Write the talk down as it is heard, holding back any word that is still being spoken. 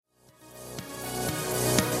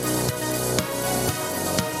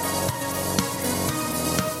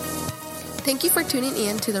Thank you for tuning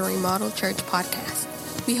in to the Remodel Church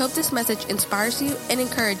podcast. We hope this message inspires you and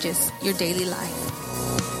encourages your daily life.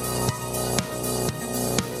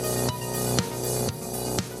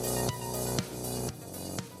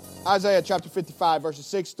 Isaiah chapter 55, verses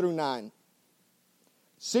 6 through 9.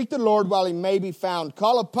 Seek the Lord while he may be found.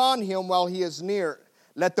 Call upon him while he is near.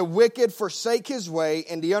 Let the wicked forsake his way,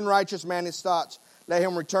 and the unrighteous man his thoughts. Let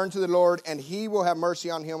him return to the Lord, and he will have mercy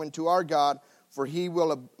on him, and to our God, for he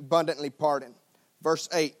will abundantly pardon. Verse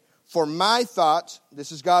 8. For my thoughts,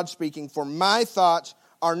 this is God speaking, for my thoughts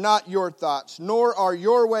are not your thoughts, nor are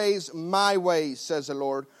your ways my ways, says the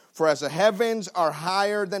Lord. For as the heavens are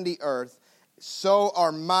higher than the earth, so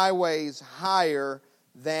are my ways higher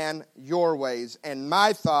than your ways, and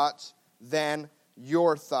my thoughts than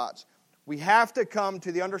your thoughts. We have to come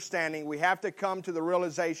to the understanding, we have to come to the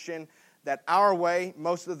realization that our way,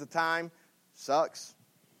 most of the time, sucks.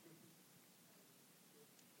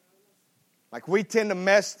 Like we tend to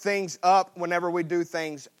mess things up whenever we do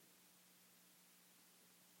things.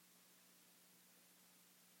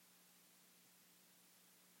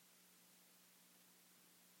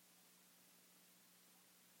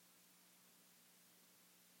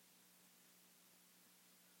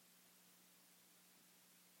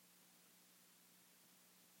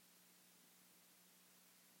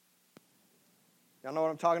 Y'all know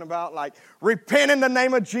what I'm talking about? Like, repent in the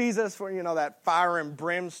name of Jesus for, that fire and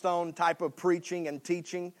brimstone type of preaching and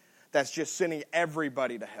teaching that's just sending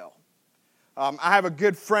everybody to hell. I have a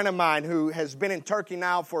good friend of mine who has been in Turkey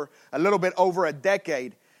now for a little bit over a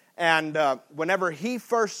decade. And whenever he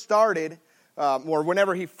first started, or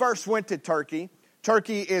whenever he first went to Turkey,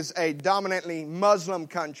 Turkey is a dominantly Muslim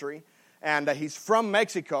country, and he's from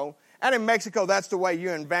Mexico. And in Mexico, that's the way you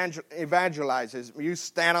evangelize. Is you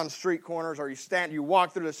stand on street corners, or you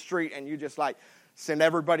walk through the street, and you just send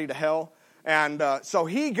everybody to hell. And so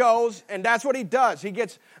he goes, and that's what he does. He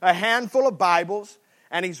gets a handful of Bibles,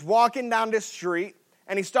 and he's walking down this street,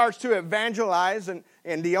 and he starts to evangelize, and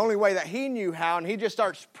the only way that he knew how, and he just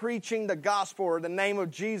starts preaching the gospel or the name of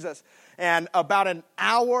Jesus. And about an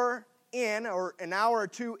hour in, or an hour or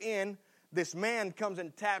two in, this man comes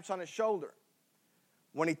and taps on his shoulder.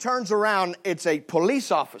 When he turns around, it's a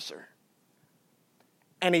police officer.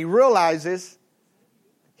 And he realizes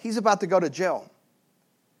he's about to go to jail.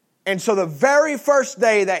 And so the very first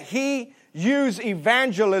day that he used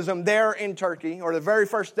evangelism there in Turkey, or the very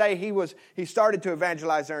first day he started to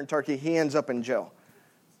evangelize there in Turkey, he ends up in jail.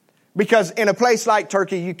 Because in a place like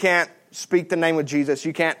Turkey, you can't speak the name of Jesus.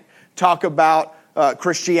 You can't talk about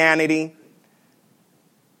Christianity.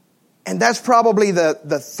 And that's probably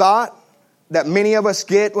the thought that many of us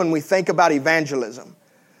get when we think about evangelism.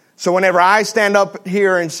 So whenever I stand up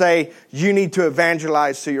here and say, you need to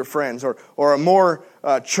evangelize to your friends, or a more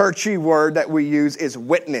churchy word that we use is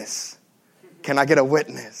witness. Can I get a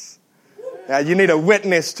witness? You need a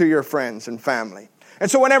witness to your friends and family.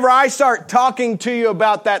 And so whenever I start talking to you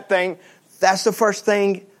about that thing, that's the first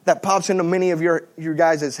thing that pops into many of your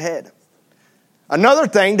guys' head. Another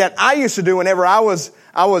thing that I used to do whenever I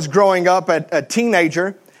was growing up, a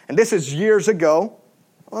teenager, and this is years ago.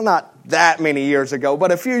 Well, not that many years ago,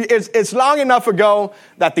 but it's long enough ago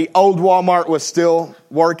that the old Walmart was still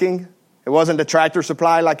working. It wasn't the Tractor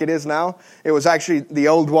Supply like it is now. It was actually the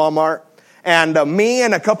old Walmart. And me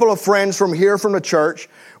and a couple of friends from the church,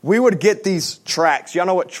 we would get these tracts. Y'all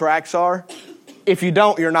know what tracts are? If you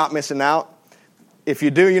don't, you're not missing out. If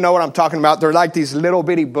you do, you know what I'm talking about. They're like these little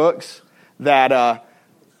bitty books that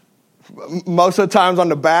most of the times on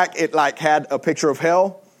the back, it had a picture of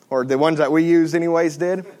hell. Or the ones that we used anyways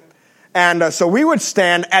did. And so we would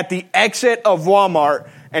stand at the exit of Walmart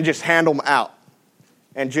and just hand them out.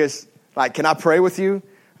 And just can I pray with you?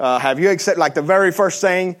 Have you accepted, the very first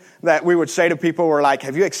thing that we would say to people were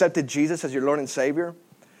have you accepted Jesus as your Lord and Savior?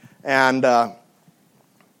 And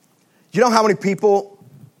you know how many people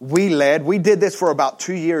we led? We did this for about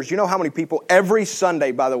 2 years. You know how many people every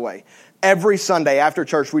Sunday, by the way, every Sunday after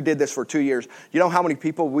church, we did this for 2 years. You know how many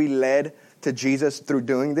people we led to Jesus through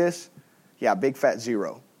doing this? Yeah, big fat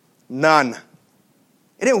zero. None.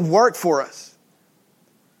 It didn't work for us.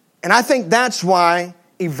 And I think that's why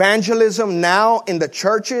evangelism now in the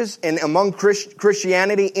churches and among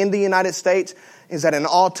Christianity in the United States is at an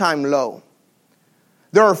all-time low.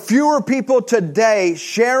 There are fewer people today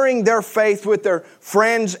sharing their faith with their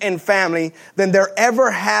friends and family than there ever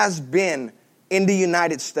has been in the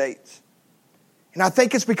United States. And I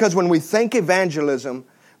think it's because when we think evangelism,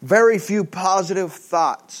 very few positive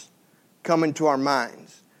thoughts come into our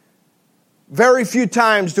minds. Very few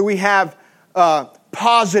times do we have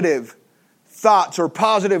positive thoughts or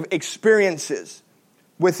positive experiences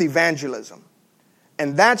with evangelism.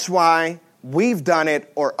 And that's why we've done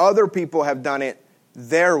it or other people have done it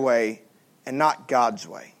their way and not God's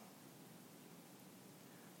way.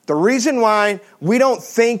 The reason why we don't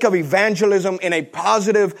think of evangelism in a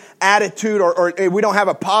positive attitude or we don't have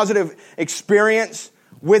a positive experience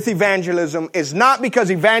with evangelism is not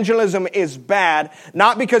because evangelism is bad,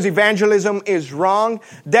 not because evangelism is wrong,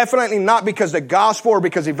 definitely not because the gospel or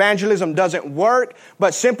because evangelism doesn't work,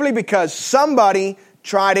 but simply because somebody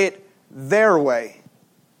tried it their way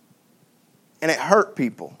and it hurt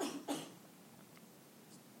people.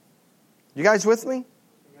 You guys with me?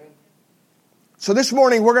 So this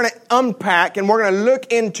morning we're going to unpack and we're going to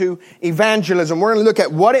look into evangelism. We're going to look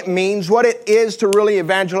at what it means, what it is to really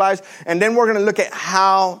evangelize, and then we're going to look at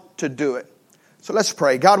how to do it. So let's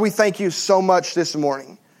pray. God, we thank you so much this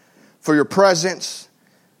morning for your presence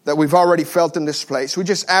that we've already felt in this place. We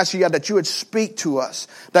just ask you, God, that you would speak to us,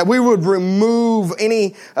 that we would remove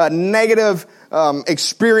any negative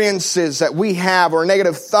experiences that we have or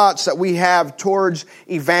negative thoughts that we have towards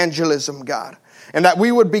evangelism, God. And that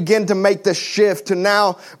we would begin to make the shift to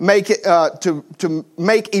now make it to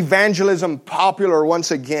make evangelism popular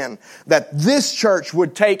once again. That this church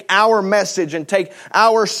would take our message and take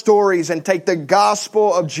our stories and take the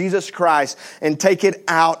gospel of Jesus Christ and take it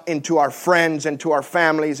out into our friends, into our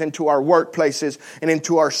families, into our workplaces, and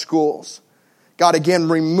into our schools. God, again,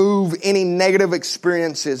 remove any negative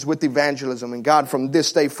experiences with evangelism. And God, from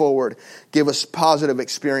this day forward, give us positive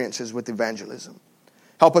experiences with evangelism.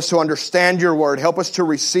 Help us to understand your word. Help us to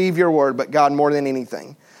receive your word. But God, more than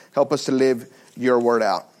anything, help us to live your word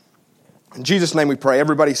out. In Jesus' name we pray.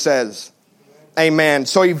 Everybody says, amen.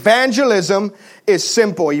 So evangelism is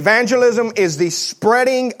simple. Evangelism is the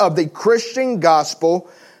spreading of the Christian gospel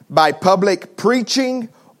by public preaching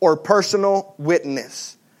or personal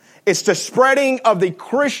witness. It's the spreading of the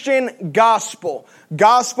Christian gospel.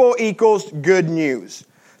 Gospel equals good news.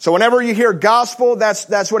 So whenever you hear gospel,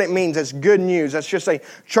 that's what it means. It's good news. That's just a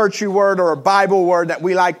churchy word or a Bible word that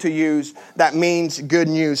we like to use that means good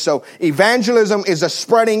news. So evangelism is the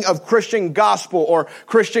spreading of Christian gospel or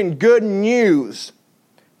Christian good news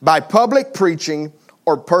by public preaching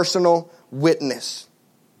or personal witness.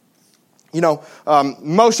 You know,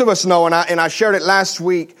 most of us know, and I shared it last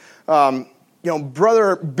week,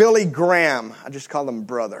 Brother Billy Graham, I just call him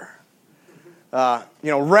brother.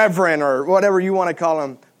 Reverend or whatever you want to call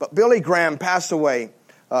him. But Billy Graham passed away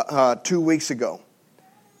 2 weeks ago.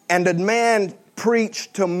 And the man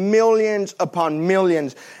preached to millions upon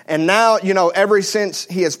millions. And now, ever since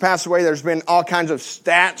he has passed away, there's been all kinds of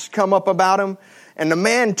stats come up about him. And the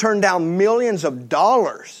man turned down millions of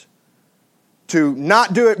dollars to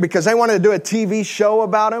not do it because they wanted to do a TV show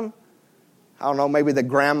about him. I don't know, maybe the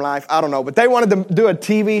Graham Life. I don't know. But they wanted to do a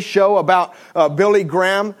TV show about Billy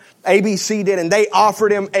Graham. ABC did, and they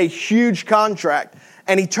offered him a huge contract.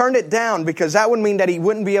 And he turned it down because that would mean that he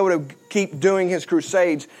wouldn't be able to keep doing his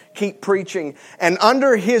crusades, keep preaching. And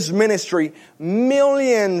under his ministry,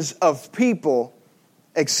 millions of people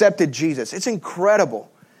accepted Jesus. It's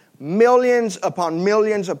incredible. Millions upon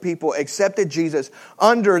millions of people accepted Jesus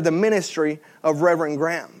under the ministry of Reverend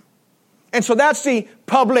Graham. And so that's the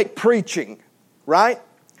public preaching, right?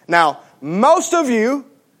 Now, most of you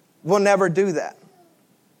will never do that.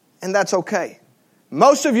 And that's okay.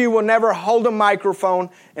 Most of you will never hold a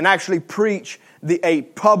microphone and actually preach a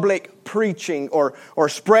public preaching or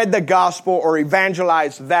spread the gospel or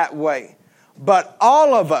evangelize that way. But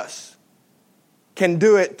all of us can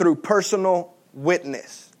do it through personal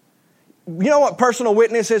witness. You know what personal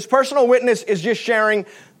witness is? Personal witness is just sharing,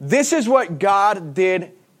 this is what God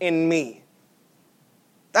did in me.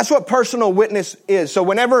 That's what personal witness is. So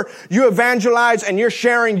whenever you evangelize and you're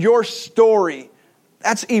sharing your story,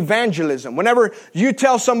 that's evangelism. Whenever you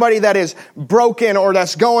tell somebody that is broken or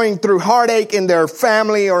that's going through heartache in their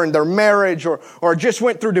family or in their marriage or just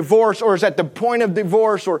went through divorce or is at the point of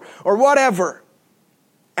divorce or whatever,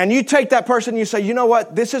 and you take that person and you say, you know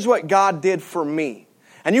what, this is what God did for me.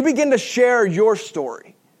 And you begin to share your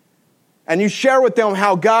story. And you share with them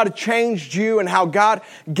how God changed you and how God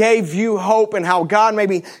gave you hope and how God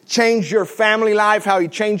maybe changed your family life, how He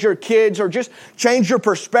changed your kids or just changed your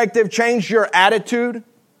perspective, changed your attitude.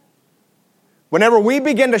 Whenever we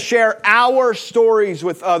begin to share our stories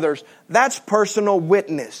with others, that's personal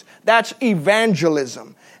witness. That's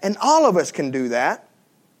evangelism. And all of us can do that.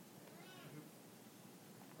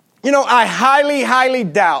 I highly, highly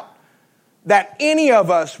doubt that any of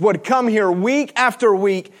us would come here week after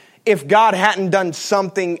week if God hadn't done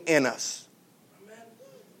something in us.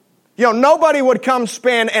 Nobody would come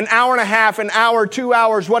spend an hour and a half, an hour, 2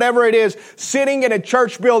 hours, whatever it is, sitting in a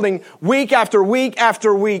church building week after week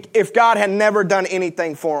after week if God had never done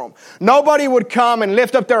anything for them. Nobody would come and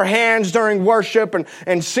lift up their hands during worship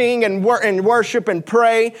and sing and worship and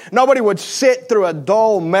pray. Nobody would sit through a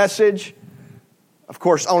dull message. Of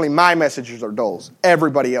course, only my messages are dulls.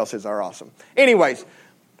 Everybody else's are awesome. Anyways,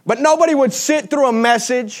 but nobody would sit through a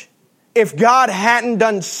message if God hadn't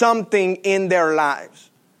done something in their lives.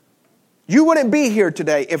 You wouldn't be here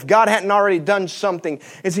today if God hadn't already done something,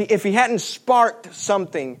 if He hadn't sparked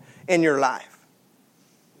something in your life.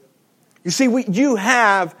 You see, you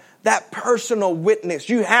have that personal witness.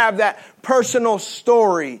 You have that personal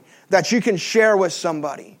story that you can share with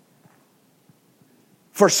somebody.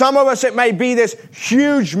 For some of us, it may be this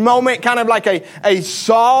huge moment, kind of like a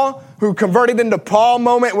Saul who converted into Paul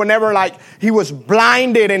moment whenever he was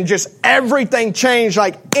blinded and just everything changed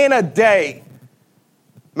in a day.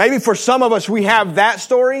 Maybe for some of us, we have that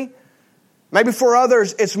story. Maybe for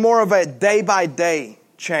others, it's more of a day-by-day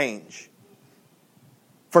change.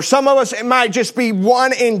 For some of us, it might just be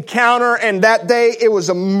one encounter, and that day it was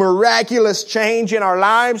a miraculous change in our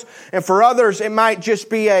lives. And for others, it might just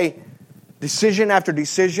be a decision after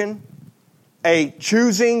decision, a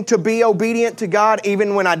choosing to be obedient to God,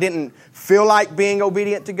 even when I didn't feel like being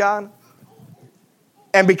obedient to God.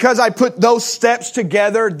 And because I put those steps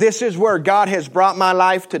together, this is where God has brought my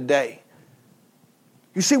life today.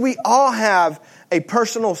 You see, we all have a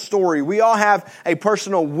personal story. We all have a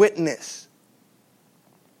personal witness.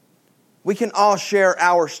 We can all share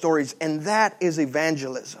our stories, and that is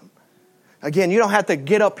evangelism. Again, you don't have to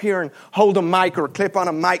get up here and hold a mic or clip on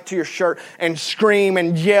a mic to your shirt and scream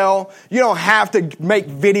and yell. You don't have to make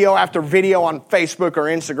video after video on Facebook or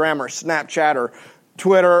Instagram or Snapchat or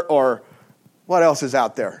Twitter or what else is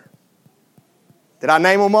out there? Did I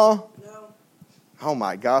name them all? No. Oh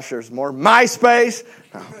my gosh, there's more. MySpace.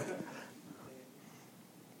 No.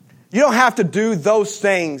 You don't have to do those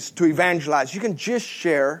things to evangelize. You can just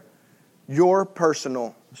share your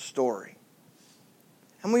personal story.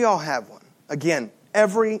 And we all have one. Again,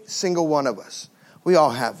 every single one of us. We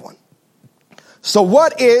all have one. So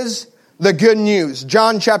what is the good news?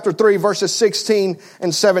 John chapter 3, verses 16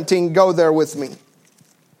 and 17. Go there with me.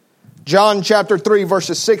 John chapter 3,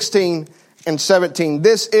 verses 16 and 17.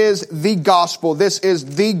 This is the gospel. This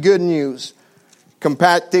is the good news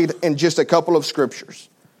compacted in just a couple of scriptures.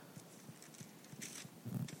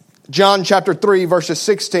 John chapter 3, verses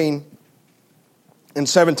 16 and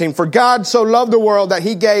 17. For God so loved the world that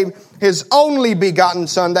He gave His only begotten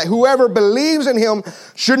Son, that whoever believes in Him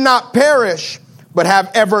should not perish, but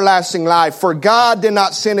have everlasting life. For God did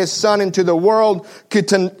not send His Son into the world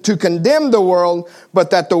to condemn the world,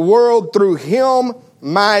 but that the world through Him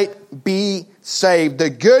might be saved. The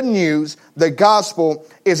good news, the gospel,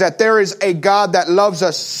 is that there is a God that loves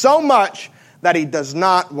us so much that He does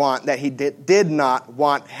not want, that He did not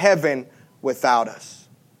want heaven without us.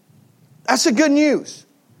 That's the good news.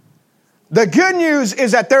 The good news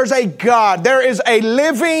is that there's a God, there is a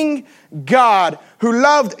living God who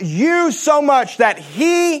loved you so much that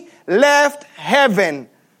He left heaven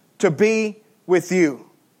to be with you.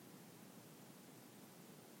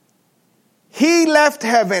 He left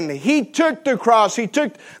heaven. He took the cross. He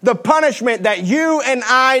took the punishment that you and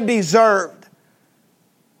I deserved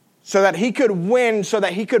so that He could win, so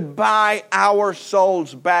that He could buy our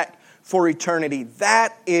souls back for eternity.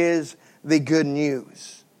 That is the good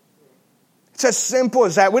news. It's as simple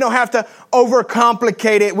as that. We don't have to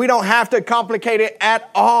overcomplicate it. We don't have to complicate it at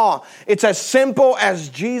all. It's as simple as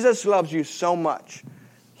Jesus loves you so much.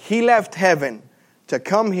 He left heaven to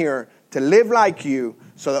come here to live like you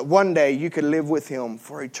so that one day you could live with Him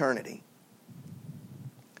for eternity.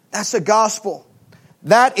 That's the gospel.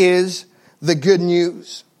 That is the good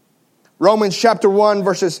news. Romans chapter 1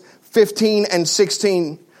 verses 15 and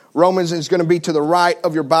 16. Romans is going to be to the right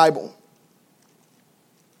of your Bible.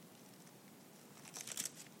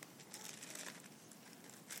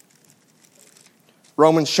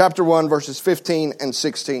 Romans chapter 1, verses 15 and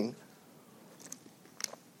 16.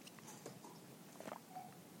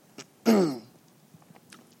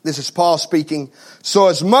 This is Paul speaking. So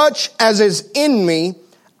as much as is in me,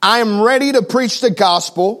 I am ready to preach the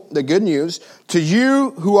gospel, the good news, to you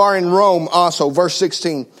who are in Rome also. Verse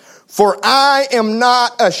 16. For I am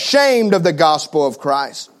not ashamed of the gospel of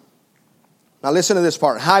Christ. Now listen to this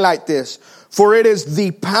part. Highlight this. For it is the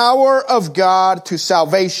power of God to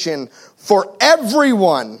salvation for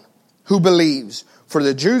everyone who believes, for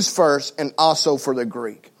the Jews first and also for the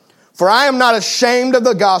Greek. For I am not ashamed of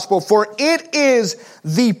the gospel, for it is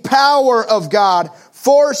the power of God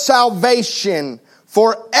for salvation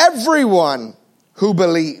for everyone who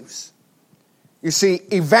believes. You see,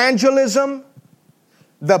 evangelism,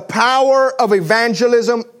 the power of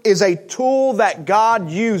evangelism is a tool that God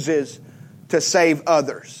uses to save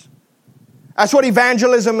others. That's what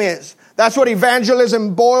evangelism is. That's what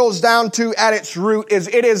evangelism boils down to at its root, is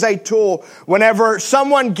it is a tool. Whenever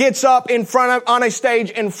someone gets up on a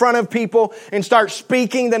stage in front of people and starts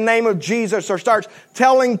speaking the name of Jesus, or starts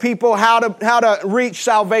telling people how to reach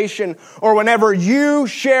salvation, or whenever you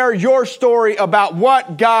share your story about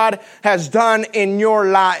what God has done in your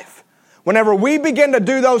life, whenever we begin to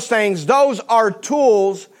do those things, those are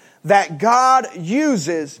tools that God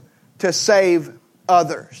uses to save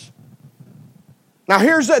others. Now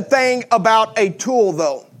here's the thing about a tool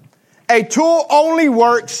though. A tool only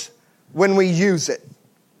works when we use it.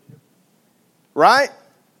 Right?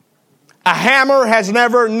 A hammer has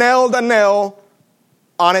never nailed a nail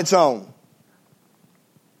on its own.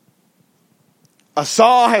 A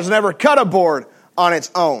saw has never cut a board on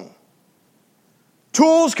its own.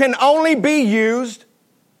 Tools can only be used,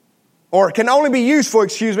 or can only be useful,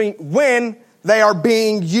 when they are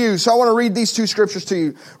being used. So I want to read these two scriptures to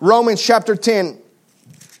you. Romans chapter 10.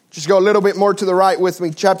 Just go a little bit more to the right with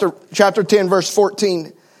me. Chapter 10, verse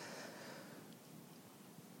 14.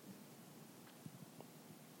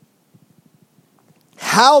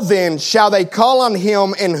 How then shall they call on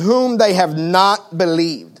him in whom they have not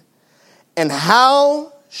believed? And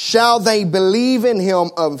how shall they believe in him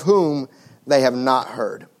of whom they have not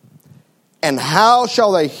heard? And how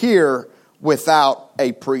shall they hear without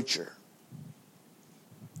a preacher?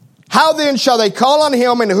 How then shall they call on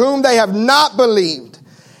him in whom they have not believed?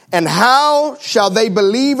 And how shall they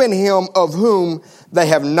believe in him of whom they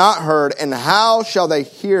have not heard? And how shall they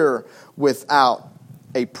hear without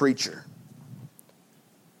a preacher?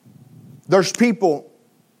 There's people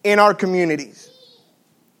in our communities.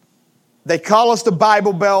 They call us the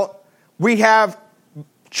Bible Belt. We have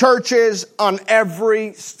churches on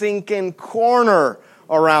every stinking corner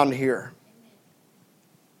around here.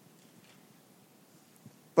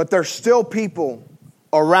 But there's still people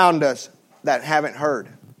around us that haven't heard.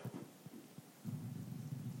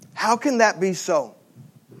 How can that be so?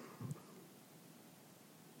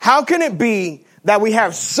 How can it be that we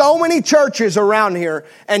have so many churches around here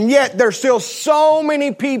and yet there's still so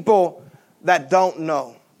many people that don't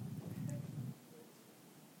know?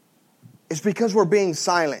 It's because we're being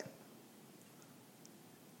silent.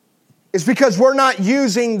 It's because we're not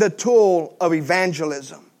using the tool of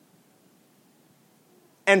evangelism.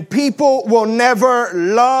 And people will never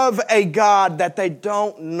love a God that they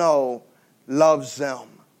don't know loves them.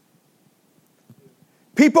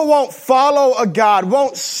 People won't follow a God,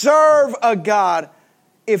 won't serve a God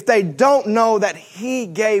if they don't know that He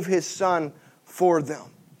gave His Son for them.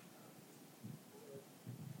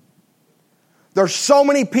 There's so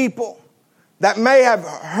many people that may have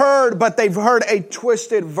heard, but they've heard a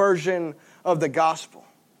twisted version of the gospel.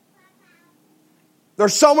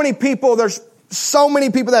 There's so many people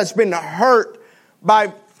that's been hurt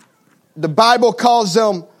by, the Bible calls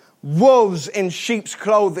them wolves in sheep's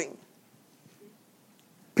clothing.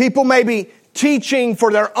 People may be teaching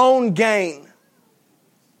for their own gain.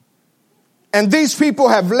 And these people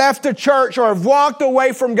have left the church or have walked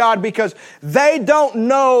away from God because they don't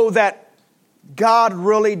know that God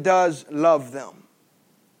really does love them.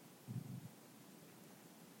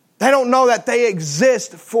 They don't know that they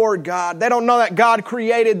exist for God. They don't know that God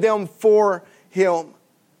created them for Him.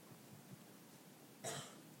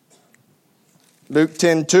 Luke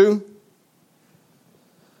 10:2.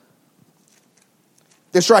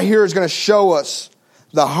 This right here is going to show us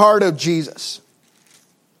the heart of Jesus.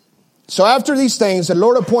 So after these things, the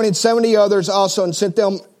Lord appointed 70 others also and sent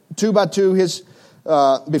them 2 by 2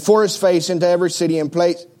 before His face into every city and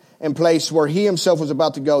place where He Himself was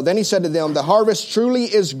about to go. Then He said to them, the harvest truly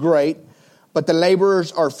is great, but the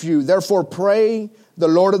laborers are few. Therefore pray the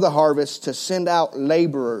Lord of the harvest to send out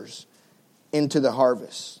laborers into the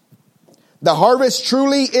harvest. The harvest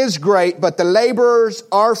truly is great, but the laborers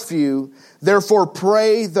are few. Therefore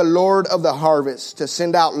pray the Lord of the harvest to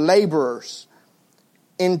send out laborers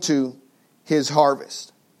into His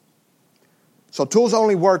harvest. So tools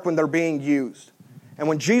only work when they're being used. And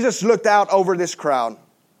when Jesus looked out over this crowd,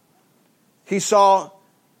 He saw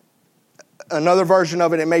another version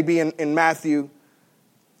of it. It may be in Matthew.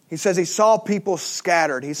 He says He saw people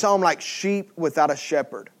scattered. He saw them like sheep without a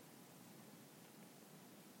shepherd.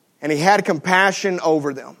 And He had compassion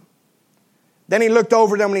over them. Then He looked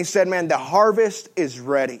over them and He said, man, the harvest is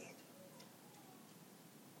ready.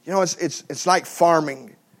 You know, it's like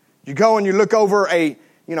farming. You go and you look over anybody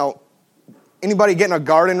getting a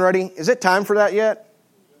garden ready? Is it time for that yet?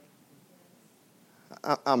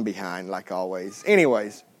 I'm behind like always.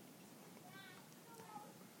 Anyways.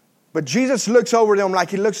 But Jesus looks over them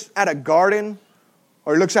like he looks at a garden,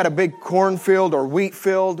 or he looks at a big cornfield or wheat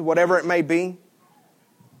field, whatever it may be.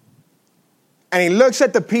 And he looks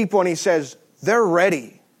at the people and he says, they're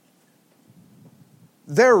ready.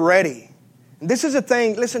 They're ready. And this is the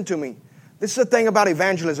thing, listen to me. This is the thing about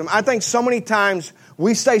evangelism. I think so many times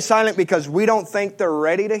we stay silent because we don't think they're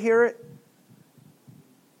ready to hear it.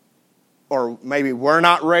 Or maybe we're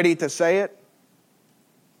not ready to say it.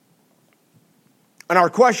 And our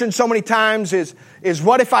question so many times is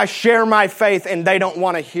what if I share my faith and they don't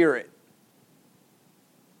want to hear it?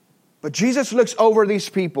 But Jesus looks over these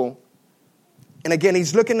people, and again,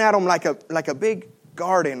 he's looking at them like a big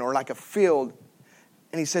garden or like a field,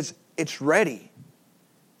 and he says, it's ready.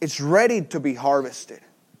 It's ready to be harvested.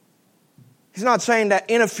 He's not saying that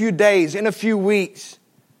in a few days, in a few weeks,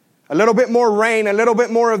 a little bit more rain, a little bit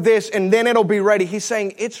more of this, and then it'll be ready. He's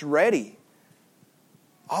saying it's ready.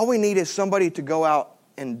 All we need is somebody to go out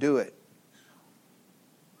and do it.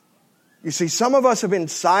 You see, some of us have been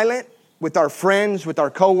silent with our friends, with our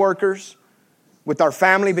coworkers, with our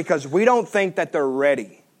family because we don't think that they're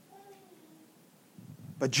ready.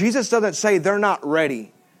 But Jesus doesn't say they're not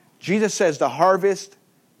ready. Jesus says the harvest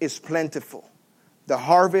is plentiful. The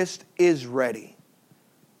harvest is ready.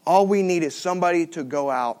 All we need is somebody to go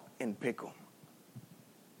out and pick them.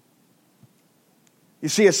 You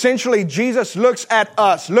see, essentially, Jesus looks at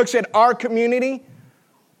us, looks at our community,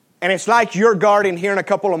 and it's like your garden here in a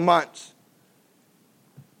couple of months.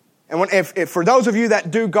 And if for those of you that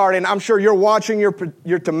do garden, I'm sure you're watching your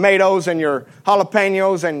tomatoes and your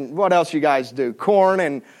jalapenos and what else you guys do? Corn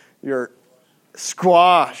and your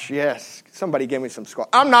squash. Yes, somebody give me some squash.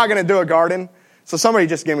 I'm not going to do a garden, so somebody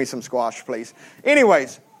just give me some squash, please.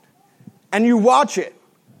 Anyways, and you watch it.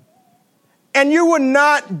 And you would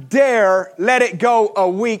not dare let it go a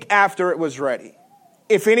week after it was ready.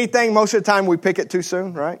 If anything, most of the time we pick it too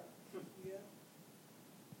soon, right?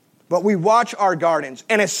 But we watch our gardens.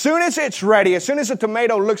 And as soon as it's ready, as soon as a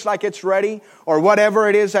tomato looks like it's ready, or whatever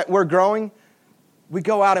it is that we're growing, we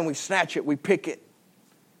go out and we snatch it, we pick it.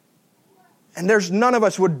 And there's none of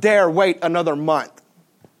us would dare wait another month.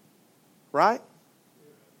 Right?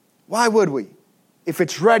 Why would we? If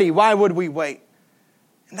it's ready, why would we wait?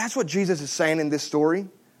 And that's what Jesus is saying in this story.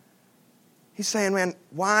 He's saying, man,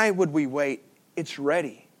 why would we wait? It's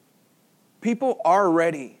ready. People are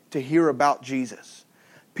ready to hear about Jesus.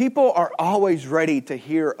 People are always ready to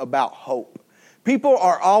hear about hope. People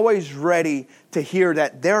are always ready to hear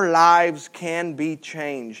that their lives can be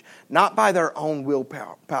changed, not by their own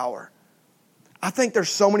willpower. I think there's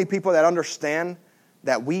so many people that understand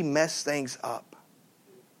that we mess things up.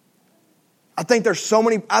 I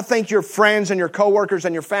think your friends and your coworkers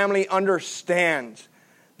and your family understand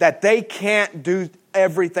that they can't do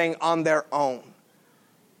everything on their own.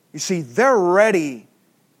 You see, they're ready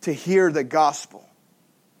to hear the gospel.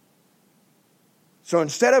 So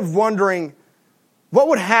instead of wondering what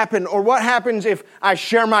would happen or what happens if I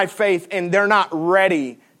share my faith and they're not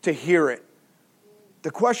ready to hear it,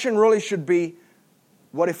 the question really should be,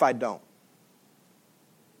 what if I don't?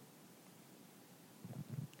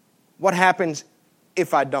 What happens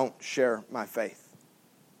if I don't share my faith?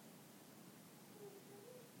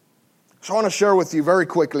 So I want to share with you very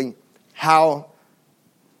quickly how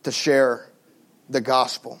to share the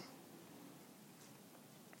gospel.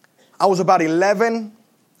 I was about 11.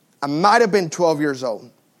 I might have been 12 years old.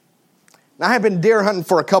 And I had been deer hunting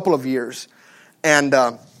for a couple of years. And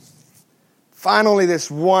finally, this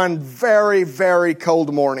one very, very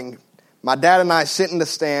cold morning, my dad and I sit in the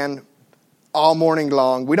stand all morning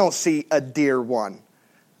long. We don't see a deer one.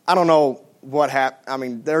 I don't know what happened. I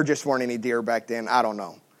mean, there just weren't any deer back then. I don't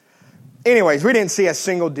know. Anyways, we didn't see a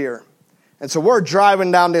single deer. And so we're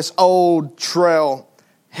driving down this old trail,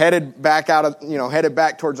 headed back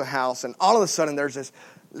towards the house. And all of a sudden, there's this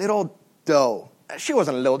little doe. She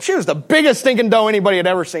wasn't little. She was the biggest stinking doe anybody had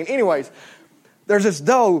ever seen. Anyways, there's this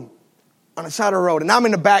doe on the side of the road, and I'm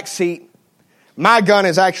in the back seat. My gun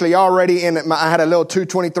is actually already in it. I had a little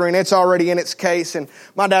 .223, and it's already in its case. And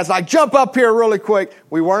my dad's like, jump up here really quick.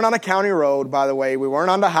 We weren't on a county road, by the way. We weren't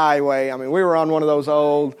on the highway. I mean, we were on one of those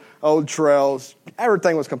old trails.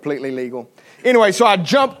 Everything was completely legal. Anyway, so I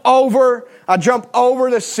jump over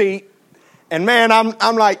the seat. And man, I'm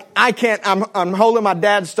holding my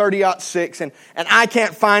dad's 30-06 and I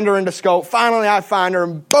can't find her in the scope. Finally, I find her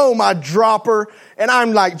and boom, I drop her. And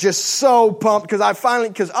I'm like just so pumped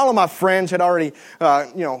because all of my friends had already,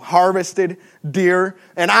 harvested deer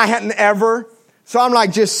and I hadn't ever. So I'm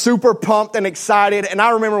like just super pumped and excited. And I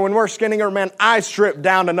remember when we're skinning her, man, I stripped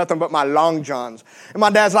down to nothing but my long johns. And my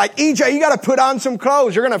dad's like, EJ, you got to put on some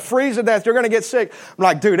clothes. You're going to freeze to death. You're going to get sick. I'm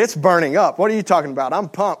like, dude, it's burning up. What are you talking about? I'm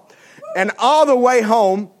pumped. And all the way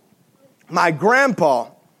home, my grandpa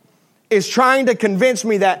is trying to convince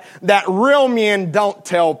me that real men don't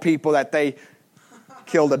tell people that they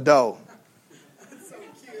killed a doe. That's so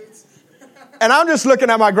cute. And I'm just looking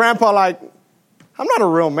at my grandpa like, I'm not a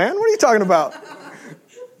real man. What are you talking about?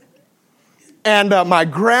 And my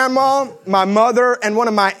grandma, my mother, and one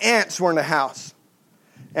of my aunts were in the house.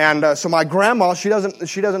 And so my grandma, she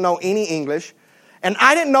doesn't know any English. And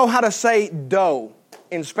I didn't know how to say doe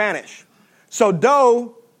in Spanish. So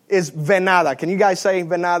doe is venada. Can you guys say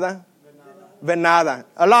venada? Venada.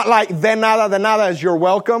 A lot like venada. Venada is you're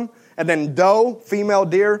welcome. And then doe, female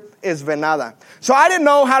deer, is venada. So I didn't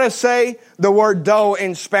know how to say the word doe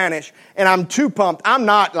in Spanish. And I'm too pumped. I'm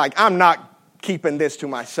not keeping this to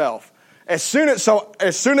myself. As soon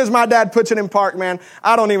as my dad puts it in park, man,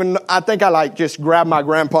 I think I just grabbed my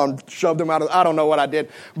grandpa and shoved him out I don't know what I did.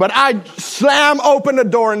 But I slam open the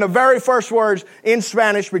door and the very first words in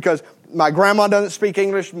Spanish, because my grandma doesn't speak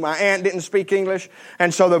English, my aunt didn't speak English.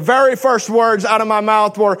 And so the very first words out of my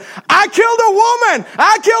mouth were, I killed a woman!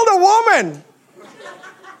 I killed a woman!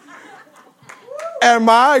 And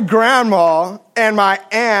my grandma and my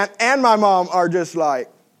aunt and my mom are just like,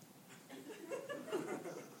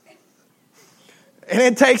 and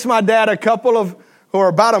it takes my dad or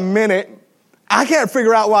about a minute. I can't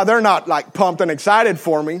figure out why they're not pumped and excited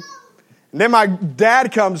for me. And then my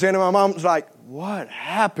dad comes in and my mom's like, what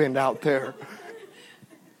happened out there?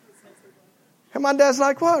 And my dad's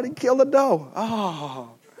like, what? He killed a doe.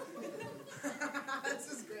 Oh.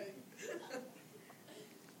 This is great.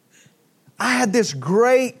 I had this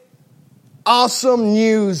great, awesome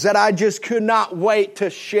news that I just could not wait to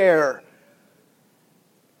share.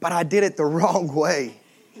 But I did it the wrong way.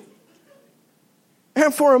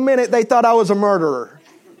 And for a minute, they thought I was a murderer.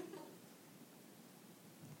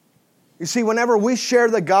 You see, whenever we share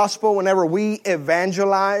the gospel, whenever we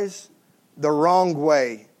evangelize the wrong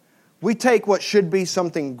way, we take what should be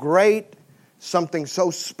something great, something so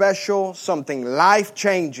special, something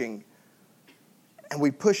life-changing, and we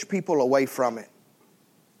push people away from it.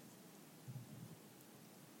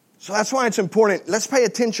 So that's why it's important. Let's pay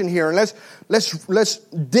attention here and let's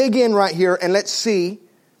dig in right here and let's see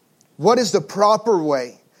what is the proper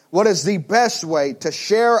way. What is the best way to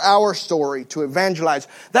share our story, to evangelize?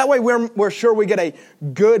 That way we're sure we get a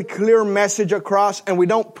good, clear message across and we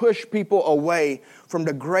don't push people away from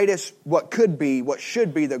the greatest, what should be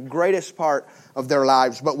the greatest part of their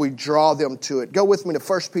lives, but we draw them to it. Go with me to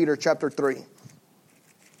 1 Peter chapter 3.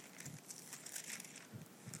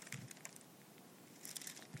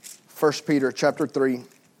 1 Peter chapter 3.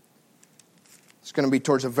 It's going to be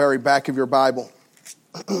towards the very back of your Bible.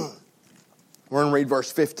 We're going to read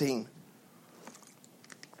verse 15.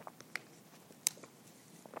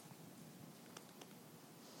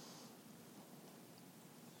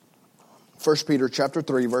 First Peter chapter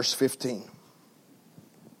 3, verse 15.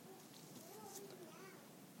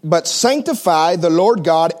 But sanctify the Lord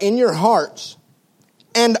God in your hearts,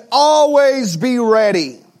 and always be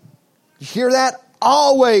ready. You hear that?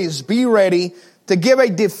 Always be ready to give a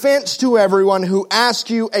defense to everyone who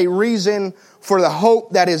asks you a reason for the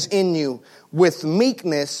hope that is in you, with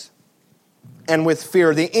meekness and with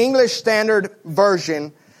fear. The English Standard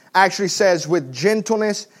Version actually says with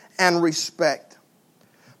gentleness and respect.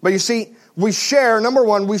 But you see, we share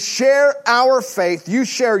our faith. You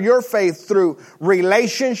share your faith through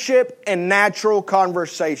relationship and natural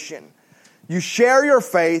conversation. You share your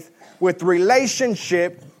faith with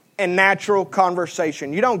relationship and natural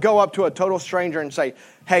conversation. You don't go up to a total stranger and say,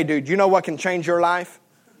 hey dude, you know what can change your life?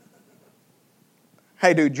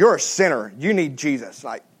 Hey dude, you're a sinner. You need Jesus.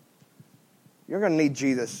 You're going to need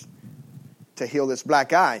Jesus to heal this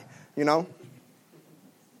black eye, you know?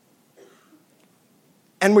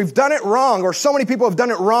 And we've done it wrong, or so many people have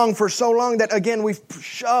done it wrong for so long that, again, we've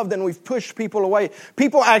shoved and we've pushed people away.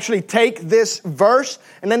 People actually take this verse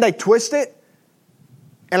and then they twist it.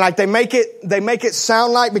 And they make it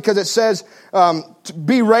sound like, because it says, to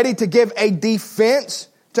be ready to give a defense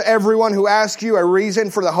to everyone who asks you a reason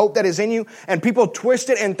for the hope that is in you. And people twist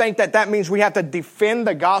it and think that means we have to defend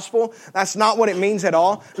the gospel. That's not what it means at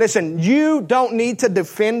all. Listen, you don't need to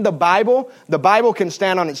defend the Bible. The Bible can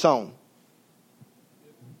stand on its own.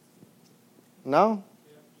 No?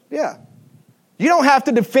 Yeah. You don't have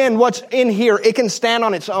to defend what's in here. It can stand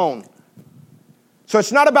on its own. So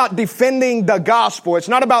it's not about defending the gospel. It's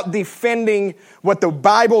not about defending what the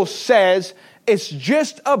Bible says. It's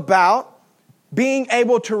just about being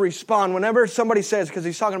able to respond. Whenever somebody says, because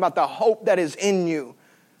he's talking about the hope that is in you.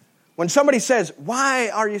 When somebody says, why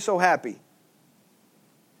are you so happy?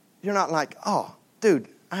 You're not like, oh, dude,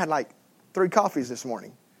 I had 3 coffees this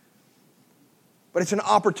morning. but it's an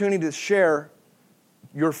opportunity to share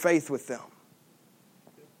your faith with them.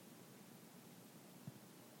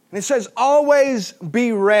 And it says, always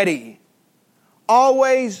be ready.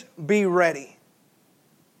 Always be ready.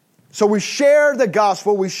 So we share the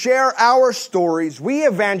gospel, we share our stories, we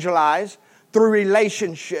evangelize through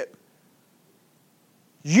relationship.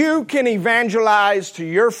 You can evangelize to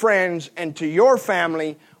your friends and to your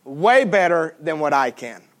family way better than what I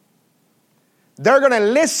can. They're going to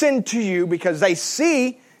listen to you because they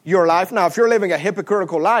see your life. Now, if you're living a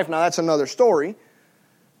hypocritical life, now that's another story.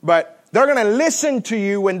 But they're going to listen to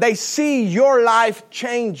you when they see your life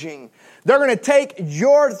changing. They're going to take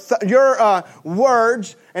your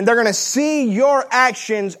words and they're going to see your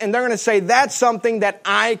actions and they're going to say, that's something that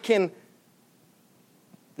I can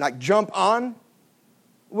jump on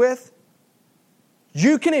with.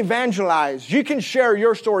 You can evangelize. You can share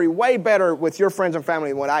your story way better with your friends and family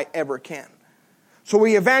than what I ever can. So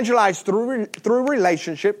we evangelize through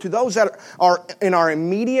relationship to those that are in our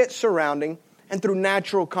immediate surrounding and through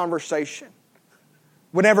natural conversation.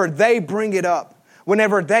 Whenever they bring it up,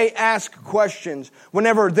 whenever they ask questions,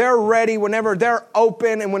 whenever they're ready, whenever they're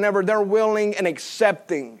open, and whenever they're willing and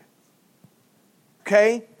accepting.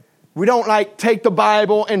 Okay? We don't take the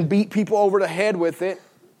Bible and beat people over the head with it.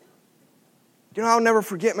 You know, I'll never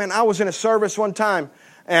forget, man, I was in a service one time.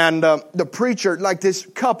 And the preacher, this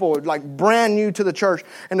couple, brand new to the church.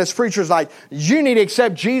 And this preacher's like, you need to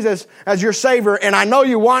accept Jesus as your Savior. And I know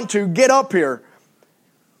you want to. Get up here.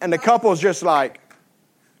 And the couple's just like,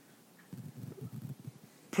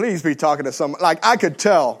 please be talking to someone. I could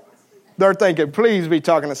tell. They're thinking, please be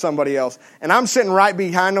talking to somebody else. And I'm sitting right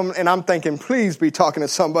behind them. And I'm thinking, please be talking to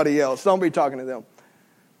somebody else. Don't be talking to them.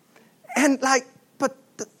 And but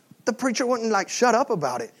the preacher wouldn't shut up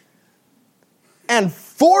about it. And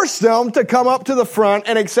force them to come up to the front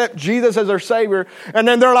and accept Jesus as their Savior. And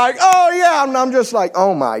then they're like, oh yeah. And I'm just like,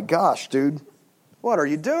 oh my gosh, dude. What are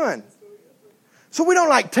you doing? So we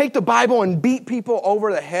don't take the Bible and beat people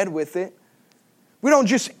over the head with it. We don't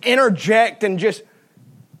just interject and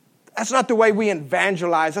that's not the way we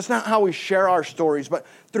evangelize. That's not how we share our stories. But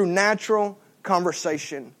through natural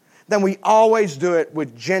conversation. Then we always do it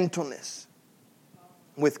with gentleness.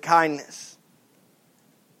 With kindness.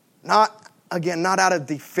 Not out of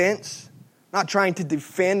defense. Not trying to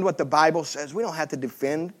defend what the Bible says. We don't have to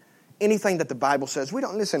defend anything that the Bible says. We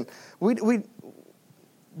don't, listen,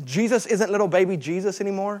 Jesus isn't little baby Jesus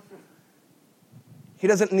anymore. He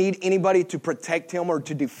doesn't need anybody to protect him or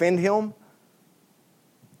to defend him.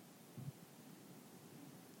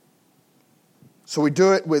 So we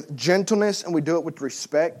do it with gentleness and we do it with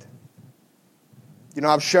respect. You know,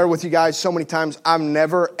 I've shared with you guys so many times, I've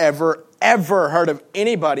never, ever, ever heard of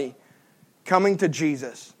anybody coming to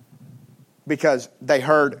Jesus because they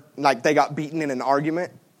heard they got beaten in an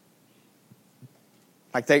argument.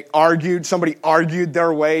 Somebody argued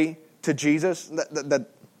their way to Jesus.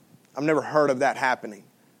 I've never heard of that happening.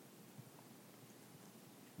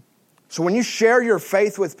 So when you share your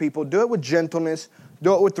faith with people, do it with gentleness,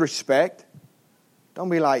 do it with respect. Don't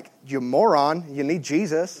be like, you moron, you need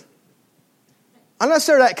Jesus. Unless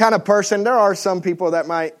they're that kind of person, there are some people that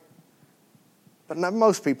might, but not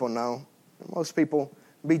most people know. Most people,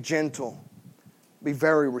 be gentle. Be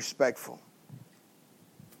very respectful.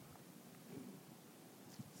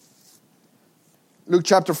 Luke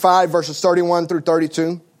chapter 5, verses 31 through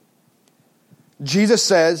 32. Jesus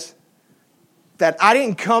says that I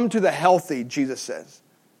didn't come to the healthy, Jesus says.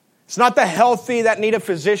 It's not the healthy that need a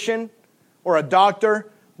physician or a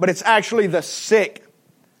doctor, but it's actually the sick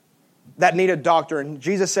that need a doctor. And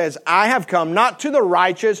Jesus says, I have come not to the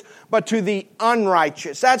righteous, but to the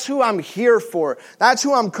unrighteous. That's who I'm here for. That's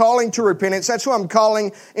who I'm calling to repentance. That's who I'm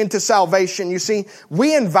calling into salvation. You see,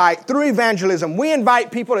 through evangelism, we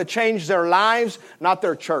invite people to change their lives, not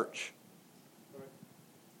their church.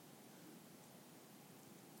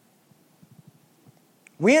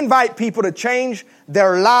 We invite people to change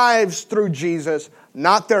their lives through Jesus,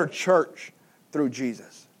 not their church through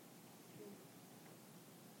Jesus.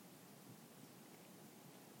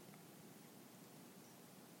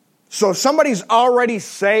 So if somebody's already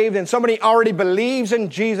saved and somebody already believes in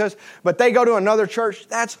Jesus, but they go to another church,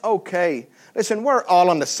 that's okay. Listen, we're all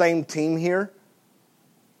on the same team here.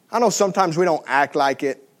 I know sometimes we don't act like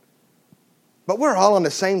it, but we're all on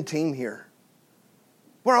the same team here.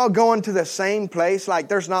 We're all going to the same place.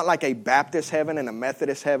 There's not a Baptist heaven and a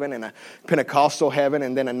Methodist heaven and a Pentecostal heaven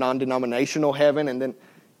and then a non-denominational heaven and then,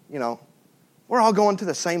 we're all going to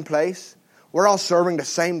the same place. We're all serving the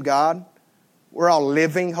same God. We're all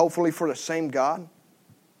living, hopefully, for the same God.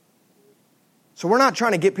 So we're not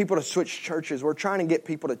trying to get people to switch churches. We're trying to get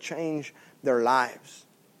people to change their lives.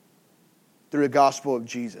 through the gospel of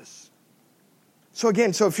Jesus. So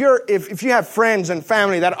again, if you have friends and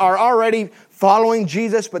family that are already following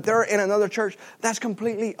Jesus, but they're in another church, that's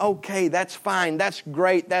completely okay. That's fine. That's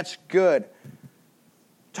great. That's good.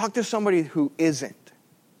 Talk to somebody who isn't.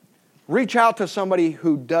 Reach out to somebody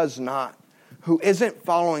who does not, who isn't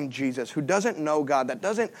following Jesus, who doesn't know God, that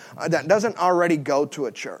doesn't already go to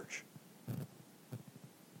a church.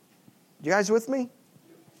 You guys with me?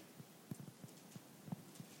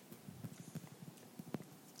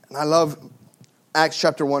 And I love Acts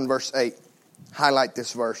chapter 1, verse 8. Highlight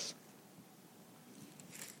this verse.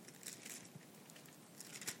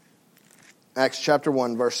 Acts chapter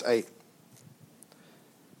 1, verse 8.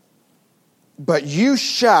 But you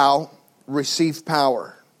shall receive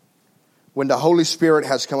power when the Holy Spirit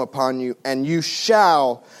has come upon you, and you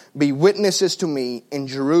shall be witnesses to me in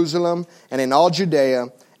Jerusalem and in all Judea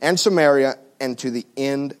and Samaria and to the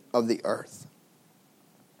end of the earth.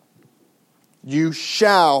 You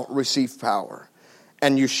shall receive power,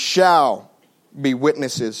 and you shall be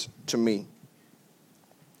witnesses to me.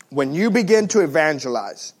 When you begin to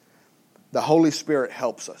evangelize, the Holy Spirit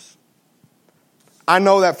helps us. I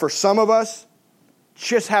know that for some of us,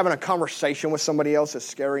 just having a conversation with somebody else is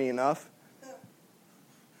scary enough.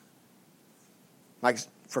 Like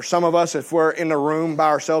for some of us, if we're in the room by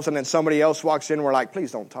ourselves and then somebody else walks in, we're like,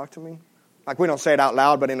 please don't talk to me. Like we don't say it out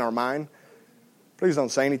loud, but in our mind, please don't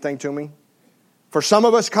say anything to me. For some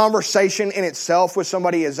of us, conversation in itself with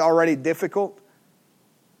somebody is already difficult.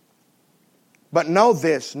 But know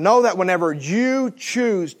this, know that whenever you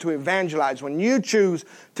choose to evangelize, when you choose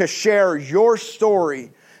to share your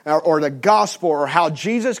story or the gospel or how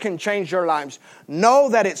Jesus can change your lives, know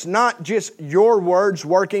that it's not just your words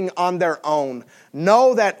working on their own.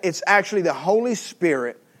 Know that it's actually the Holy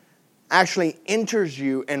Spirit actually enters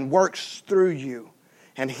you and works through you.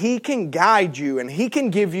 And He can guide you and He can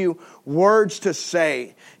give you words to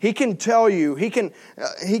say. He can tell you, He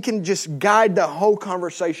can just guide the whole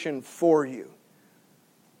conversation for you.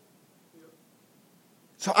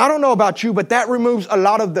 So I don't know about you, but that removes a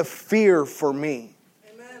lot of the fear for me.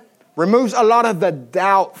 Amen. Removes a lot of the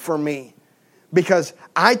doubt for me. Because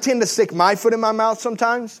I tend to stick my foot in my mouth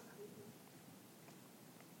sometimes.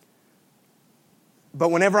 But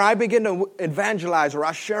whenever I begin to evangelize or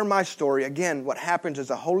I share my story, again, what happens is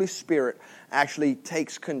the Holy Spirit actually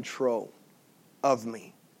takes control of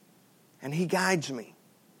me. And He guides me.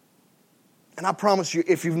 And I promise you,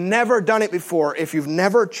 if you've never done it before, if you've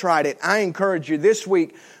never tried it, I encourage you this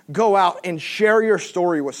week, go out and share your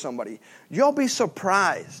story with somebody. You'll be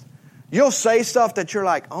surprised. You'll say stuff that you're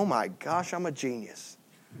like, oh my gosh, I'm a genius.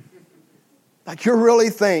 Like you really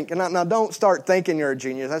think, and now don't start thinking you're a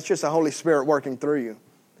genius. That's just the Holy Spirit working through you.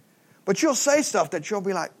 But you'll say stuff that you'll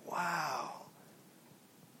be like, wow.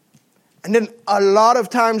 And then a lot of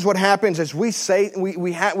times what happens is we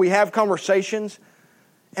have conversations,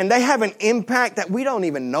 and they have an impact that we don't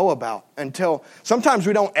even know about until sometimes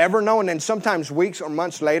we don't ever know. And then sometimes weeks or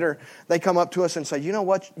months later, they come up to us and say, you know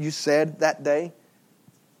what you said that day?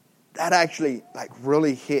 That actually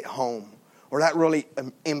really hit home. Or that really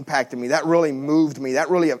impacted me. That really moved me. That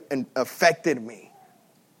really affected me.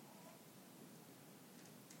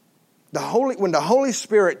 When the Holy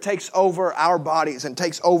Spirit takes over our bodies and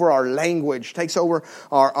takes over our language, takes over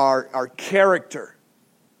our character,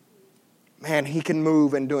 man, He can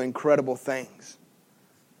move and do incredible things.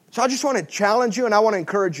 So I just want to challenge you and I want to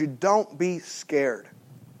encourage you, don't be scared.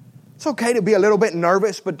 It's okay to be a little bit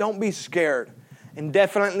nervous, but don't be scared. And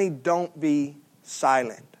definitely don't be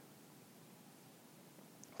silent.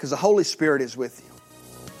 Because the Holy Spirit is with you.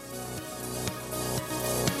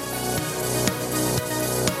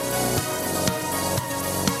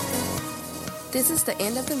 This is the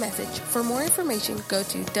end of the message. For more information, go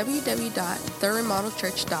to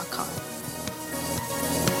www.theremodelchurch.com.